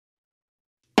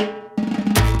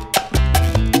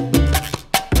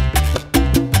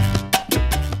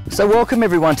So welcome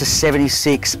everyone to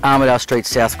 76 Armidale Street,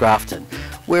 South Grafton.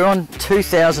 We're on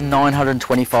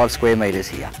 2,925 square metres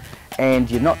here,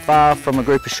 and you're not far from a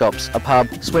group of shops, a pub,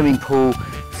 swimming pool,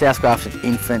 South Grafton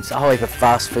Infants, a whole heap of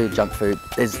fast food, junk food.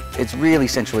 It's really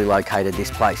centrally located,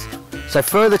 this place. So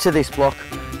further to this block,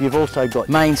 you've also got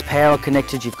mains power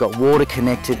connected, you've got water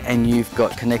connected, and you've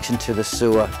got connection to the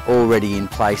sewer already in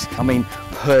place. I mean,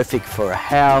 perfect for a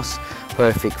house,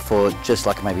 perfect for just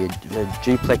like maybe a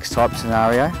duplex type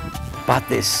scenario, but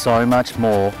there's so much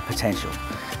more potential.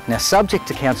 Now, subject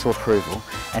to council approval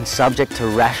and subject to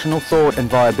rational thought and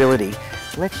viability,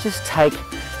 let's just take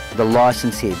the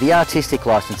licence here, the artistic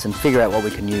licence, and figure out what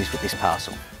we can use with this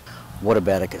parcel. What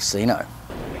about a casino?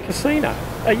 Casino?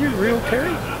 Are you real,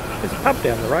 Terry? There's a pub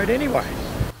down the road anyway.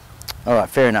 All right,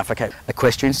 fair enough. Okay,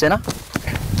 equestrian centre?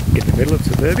 In the middle of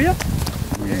suburbia?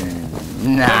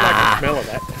 Nah. I don't like the smell of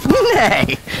that.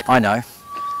 Nay. I know.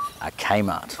 A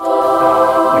Kmart.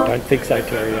 I don't think so,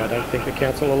 Terry. I don't think the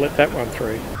council will let that one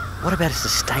through. What about a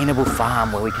sustainable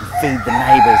farm where we can feed the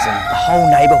neighbours and the whole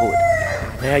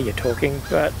neighbourhood? Now you're talking,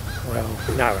 but, well,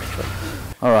 no, actually.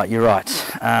 All right, you're right.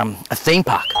 A theme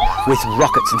park with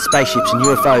rockets and spaceships and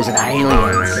UFOs and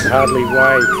aliens. Hardly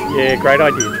wait. Yeah, great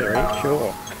idea, Terry.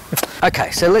 Sure.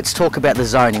 Okay, so let's talk about the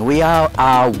zoning. We are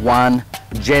R1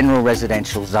 general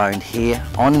residential zoned here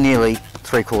on nearly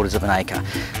 3/4 of an acre.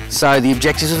 So the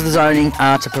objectives of the zoning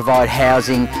are to provide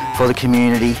housing for the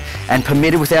community, and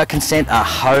permitted without consent are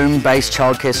home-based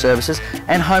childcare services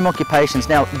and home occupations.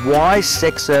 Now, why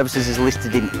sex services is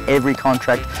listed in every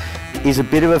contract is a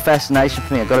bit of a fascination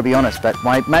for me, I've got to be honest, but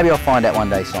maybe I'll find out one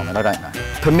day, Simon, I don't know.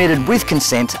 Permitted with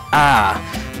consent are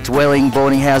dwelling,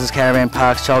 boarding houses, caravan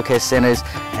parks, childcare centres,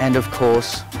 and of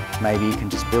course, maybe you can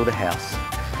just build a house.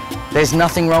 There's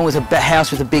nothing wrong with a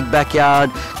house with a big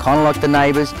backyard, kind of like the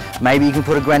neighbours. Maybe you can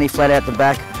put a granny flat out the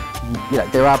back. You know,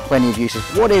 there are plenty of uses.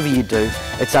 Whatever you do,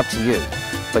 it's up to you.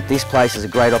 But this place is a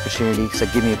great opportunity, so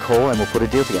give me a call and we'll put a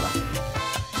deal together.